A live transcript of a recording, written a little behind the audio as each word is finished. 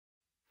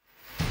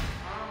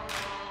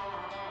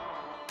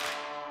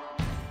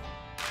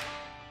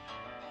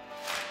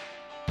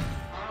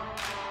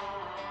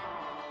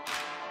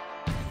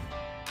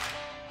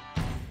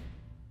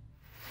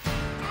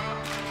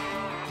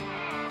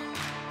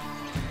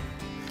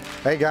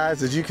Hey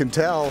guys, as you can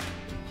tell,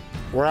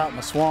 we're out in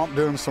the swamp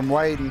doing some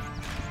wading,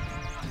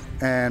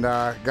 and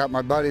got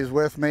my buddies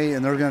with me,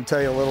 and they're going to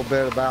tell you a little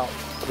bit about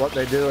what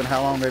they do and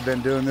how long they've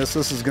been doing this.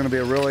 This is going to be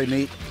a really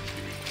neat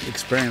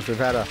experience. We've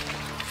had a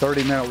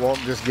 30-minute walk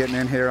just getting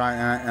in here,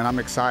 and I'm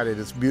excited.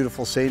 It's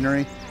beautiful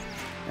scenery,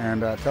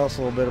 and tell us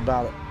a little bit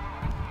about it.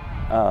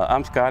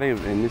 I'm Scotty,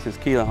 and this is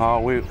Keelan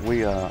Hall.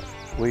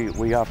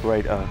 We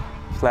operate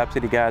Slab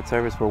City Guide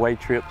Service for wade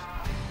trips,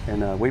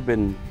 and we've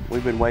been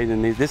wading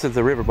in these. This is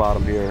the river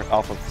bottom here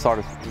off of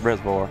Sardis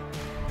Reservoir.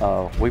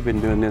 I've been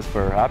doing this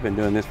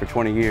for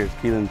 20 years.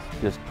 Keelan's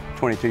just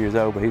 22 years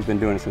old, but he's been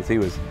doing it since he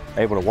was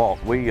able to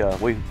walk. We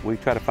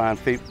try to find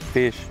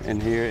fish in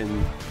here,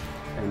 and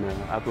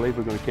I believe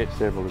we're going to catch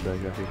several today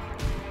right here.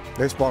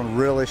 They spawn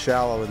really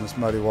shallow in this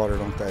muddy water,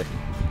 don't they?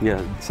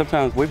 Yeah,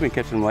 sometimes we've been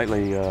catching them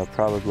lately,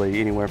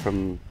 probably anywhere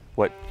from,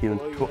 what,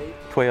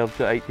 12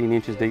 to 18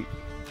 inches deep.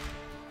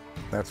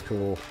 That's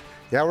cool.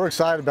 Yeah, we're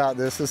excited about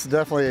this. This is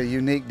definitely a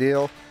unique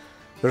deal.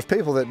 There's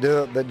people that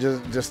do it, but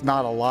just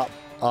not a lot,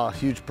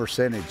 huge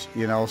percentage,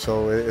 you know,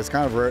 so it's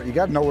kind of rare. You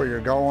got to know where you're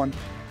going.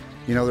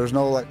 You know, there's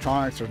no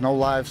electronics, there's no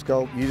live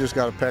scope. You just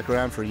got to peck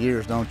around for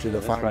years, don't you,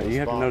 to find right. You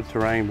have to know the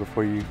terrain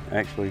before you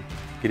actually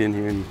get in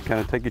here, and kind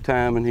of take your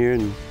time in here,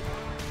 and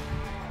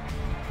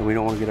we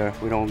don't want to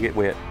get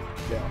wet.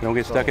 Yeah. We don't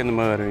get stuck in the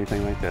mud or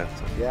anything like that.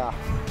 So. Yeah.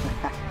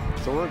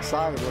 So we're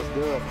excited. Let's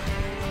do it.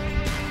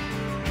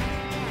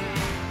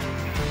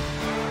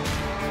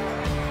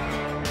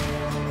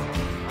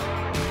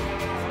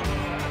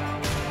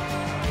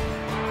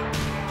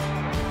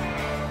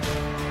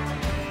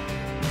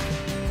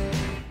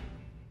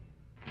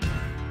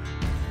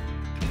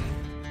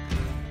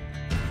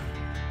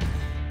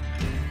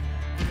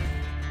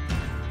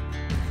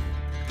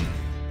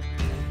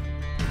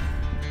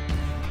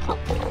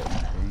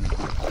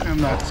 And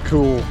that's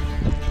cool.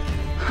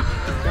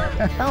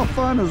 How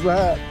fun is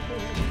that?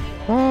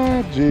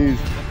 Oh, geez.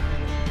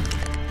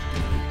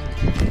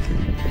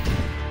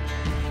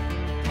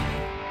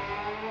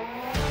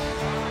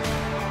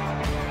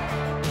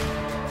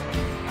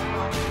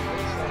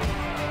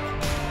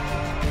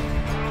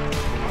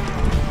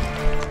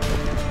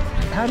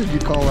 How did you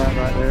call that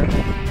right there?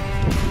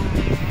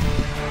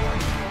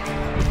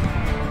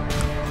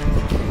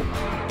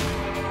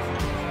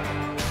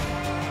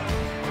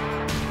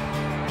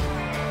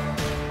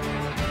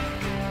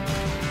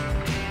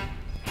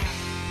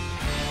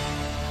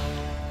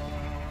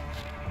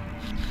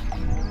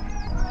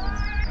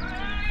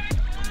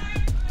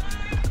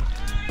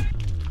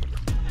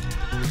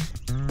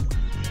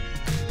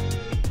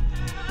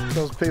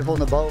 Those people in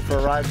the boat for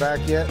a ride back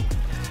yet?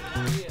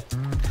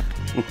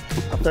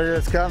 I figure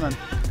it's coming.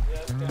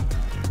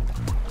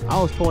 I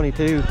was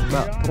 22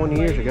 about 20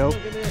 years ago. Look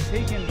at this.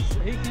 He can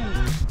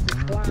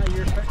supply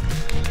your.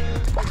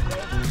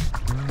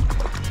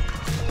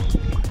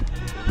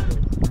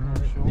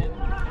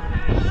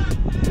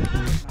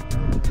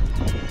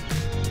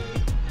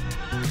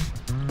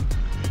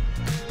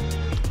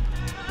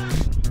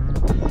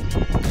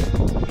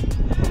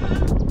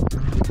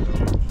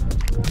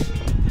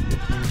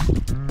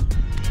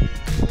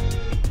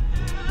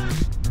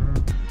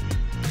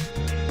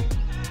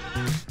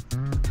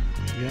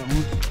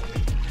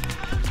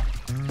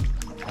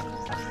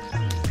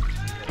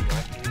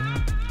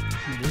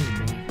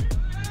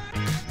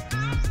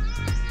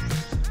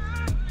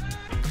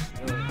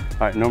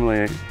 All right,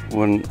 normally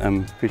when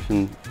I'm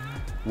fishing,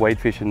 wade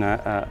fishing,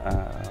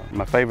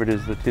 my favorite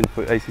is the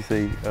 10-foot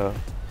ACC.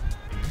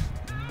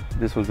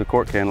 This one's a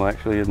cork candle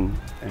actually, and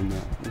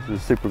this is a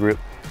super grip.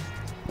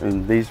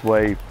 And these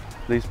weigh,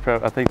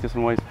 I think this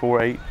one weighs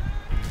 4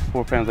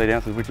 pounds 8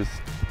 ounces, which is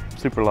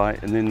super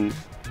light. And then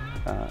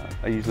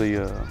I usually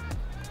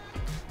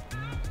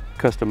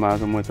customize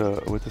them with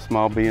a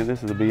small BN.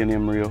 This is a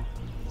B&M reel.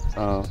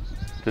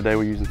 Today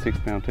we're using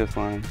 6-pound test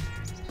line.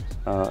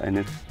 And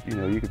it's, you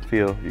know, you can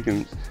feel,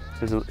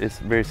 it's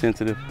very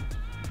sensitive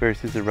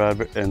rod,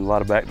 and a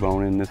lot of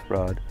backbone in this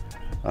rod.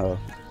 And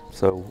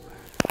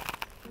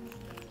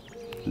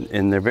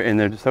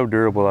they're so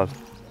durable.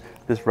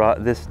 This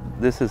rod, this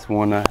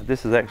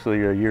is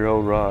actually a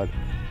year-old rod.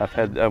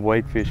 I've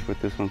wade fished with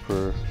this one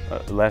for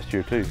last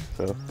year too.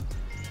 So,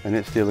 and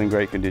it's still in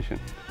great condition.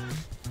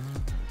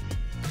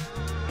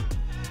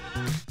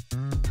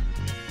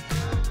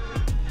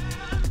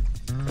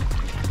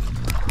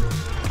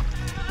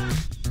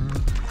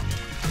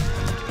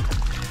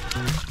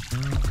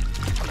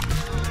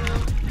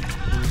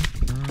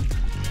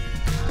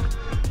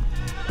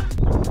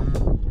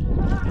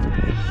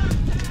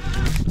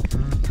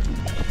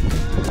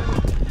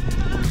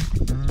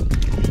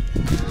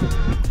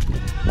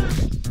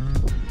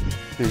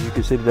 As you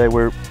can see today,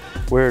 we're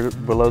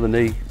below the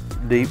knee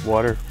deep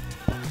water,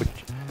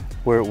 which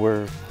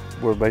we're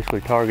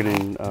basically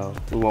targeting.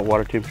 We want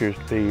water temperatures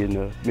to be in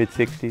the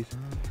mid-60s.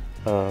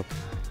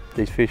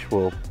 These fish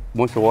will,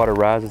 once the water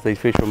rises, these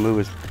fish will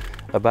move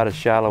about as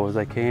shallow as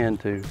they can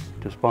to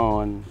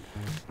spawn.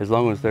 As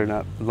long as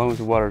the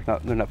water's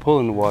not, they're not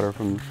pulling the water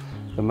from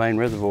the main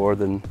reservoir,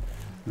 then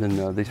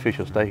these fish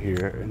will stay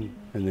here,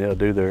 and they'll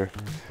do their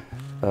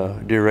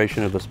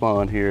duration of the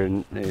spawn here,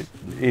 and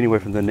anywhere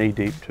from the knee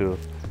deep to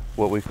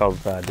what we call the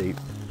thigh deep.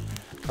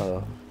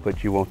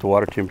 But you want the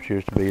water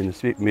temperatures to be in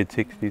the mid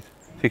 60s,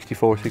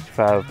 64,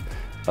 65,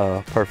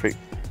 perfect.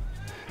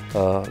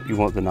 You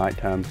want the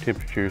nighttime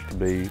temperatures to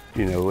be,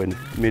 you know, in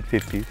mid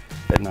 50s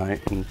at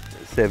night and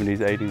 70s,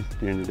 80s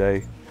during the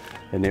day.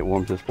 And it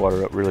warms this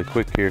water up really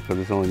quick here because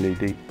it's only knee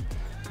deep.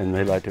 And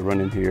they like to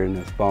run in here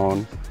and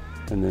spawn.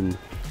 And then,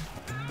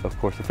 of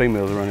course, the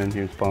females run in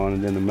here and spawn,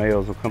 and then the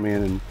males will come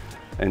in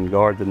and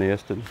guard the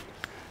nest and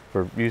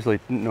for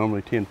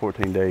normally 10,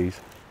 14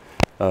 days.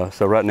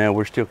 So right now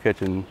we're still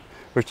catching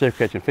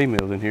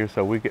females in here,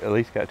 so we at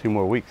least got 2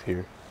 more weeks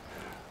here.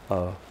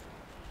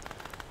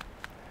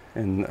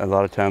 And a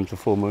lot of times the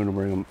full moon will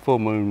bring them. Full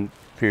moon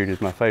period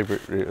is my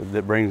favorite.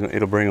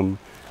 It'll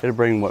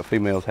bring what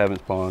females haven't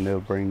spawned.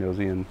 They'll bring those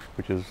in,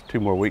 which is 2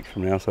 more weeks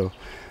from now. So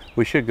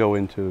we should go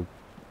into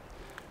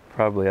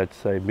probably, I'd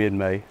say,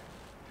 mid-May,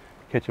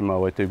 catch them all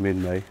the way through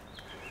mid-May.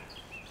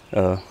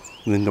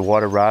 Then the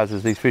water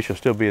rises. These fish will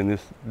still be in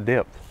this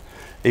depth,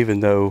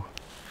 even though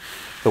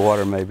the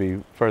water may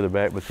be further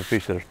back, but the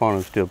fish that are spawning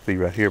will still be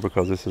right here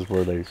because this is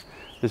where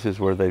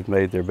they've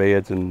made their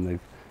beds, and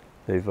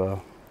they've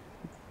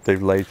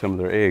laid some of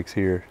their eggs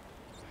here.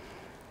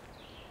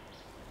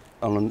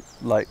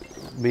 Like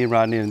being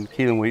riding in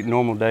Keeling Week,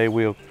 normal day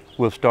we'll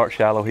start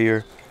shallow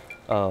here,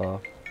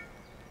 and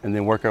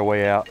then work our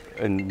way out.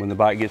 And when the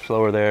bite gets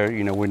slower there,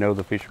 you know, we know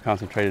the fish are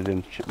concentrated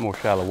in more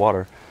shallow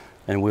water,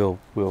 and we'll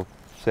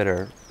set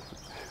our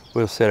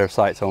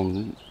sights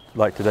on,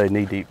 like today,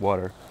 knee deep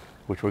water,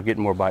 which we're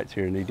getting more bites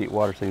here in knee deep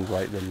water, seems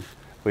like, than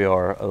we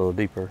are a little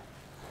deeper.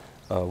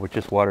 Which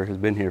this water has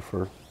been here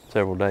for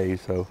several days,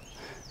 so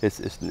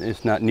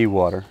it's not new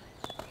water,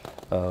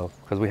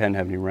 because we hadn't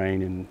had any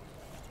rain in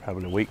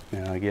probably a week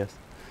now, I guess.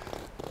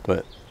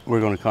 But we're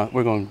going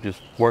to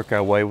just work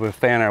our way. We'll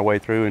fan our way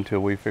through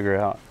until we figure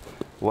out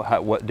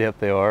what depth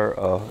they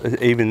are.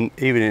 Even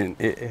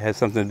it has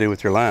something to do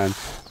with your line,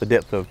 the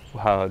depth of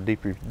how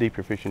deep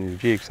you're fishing your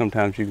jig.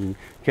 Sometimes you can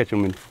catch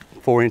them in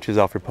 4 inches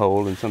off your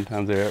pole, and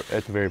sometimes they're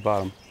at the very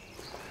bottom.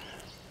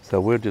 So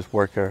we'll just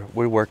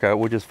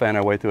we'll just fan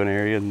our way through an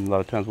area, and a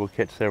lot of times we'll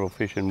catch several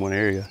fish in one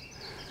area.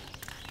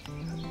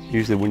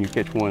 Usually when you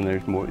catch one,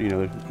 there's more, you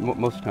know,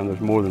 most of the time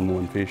there's more than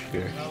one fish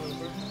here.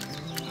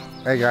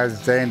 Hey guys,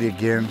 it's Andy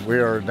again. We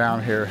are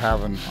down here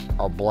having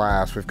a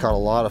blast. We've caught a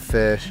lot of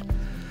fish.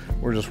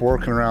 We're just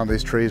working around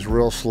these trees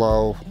real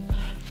slow.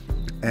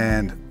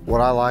 And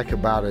what I like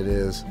about it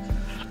is,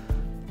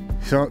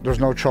 there's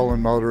no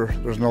trolling motor,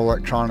 there's no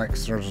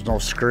electronics, there's no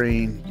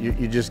screen.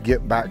 You just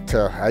get back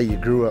to how you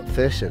grew up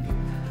fishing.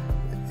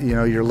 You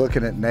know, you're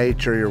looking at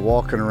nature, you're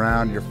walking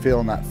around, you're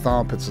feeling that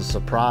thump. It's a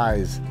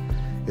surprise.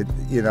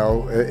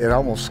 It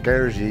almost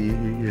scares you.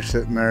 You're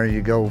sitting there,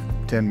 you go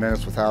 10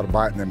 minutes without a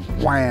bite, and then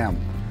wham,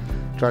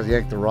 tries to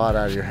yank the rod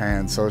out of your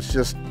hand. So it's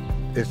just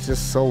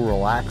so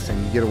relaxing.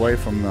 You get away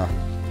from the,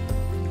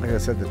 like I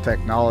said, the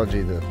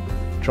technology, the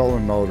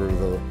trolling motor,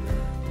 the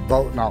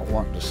boat not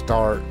wanting to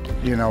start,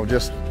 you know,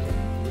 just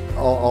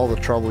all the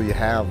trouble you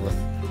have with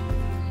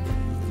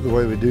the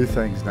way we do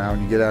things now.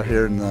 And you get out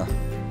here in the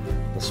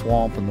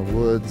swamp and the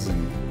woods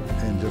and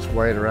just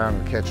wade around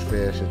and catch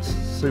fish. It's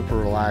super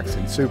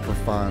relaxing, super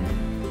fun,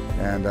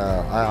 and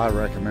I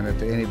recommend it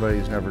to anybody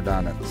who's never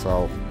done it.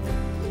 So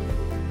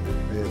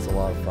it's a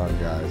lot of fun,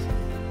 guys.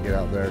 Get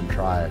out there and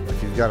try it.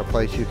 If you've got a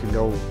place you can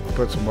go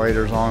put some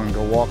waders on and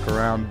go walk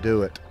around,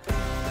 do it.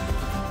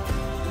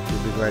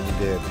 You'll be glad you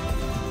did.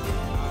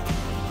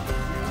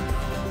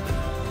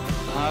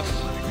 I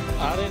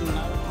didn't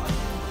know.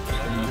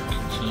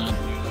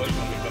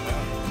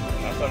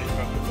 I thought he was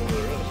going to go over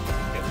the river.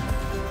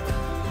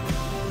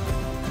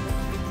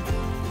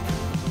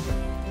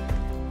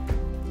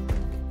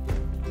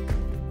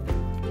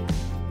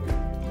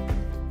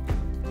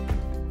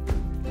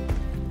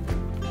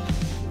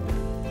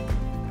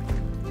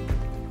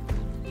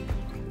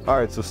 All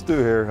right, so Stu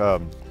here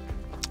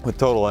with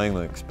Total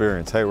Angling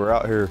Experience. Hey, we're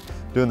out here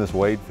doing this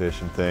wade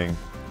fishing thing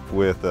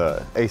with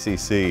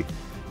ACC,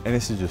 and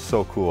this is just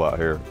so cool out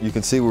here. You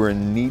can see we're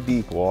in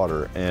knee-deep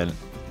water, and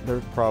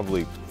there's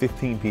probably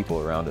 15 people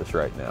around us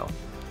right now.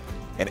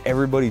 And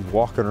everybody's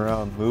walking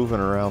around,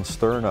 moving around,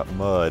 stirring up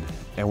mud,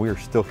 and we are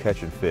still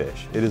catching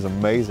fish. It is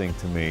amazing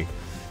to me.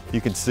 You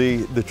can see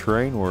the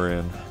terrain we're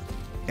in,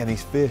 and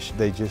these fish,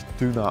 they just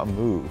do not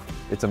move.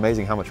 It's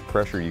amazing how much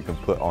pressure you can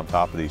put on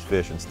top of these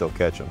fish and still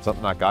catch them.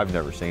 Something like I've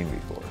never seen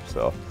before.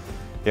 So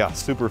yeah,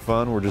 super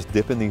fun. We're just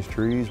dipping these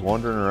trees,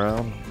 wandering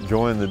around,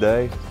 enjoying the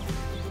day.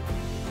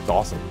 It's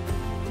awesome.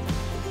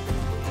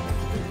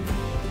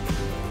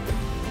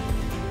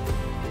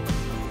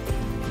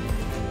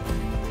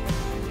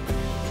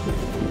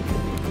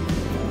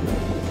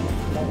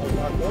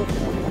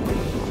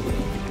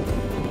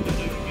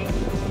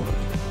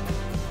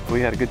 We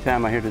had a good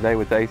time out here today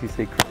with the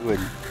ACC crew, and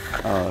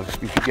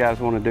if you guys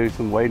want to do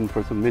some wading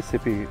for some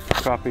Mississippi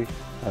crappie,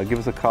 give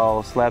us a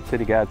call. Slab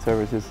City Guide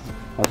Service. This is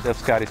myself,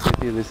 Scotty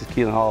City, and this is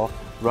Keelan Hall,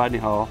 Rodney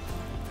Hall,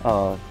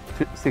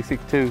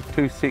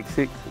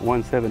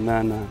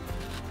 662-266-1799.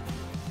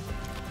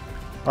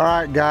 All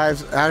right,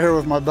 guys, out here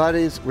with my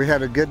buddies. We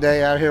had a good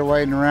day out here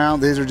wading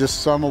around. These are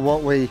just some of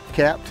what we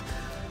kept.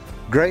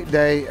 Great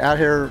day out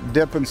here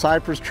dipping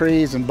cypress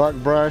trees and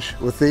buckbrush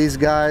with these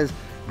guys.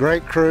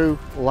 Great crew,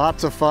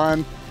 lots of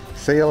fun.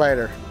 See you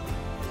later.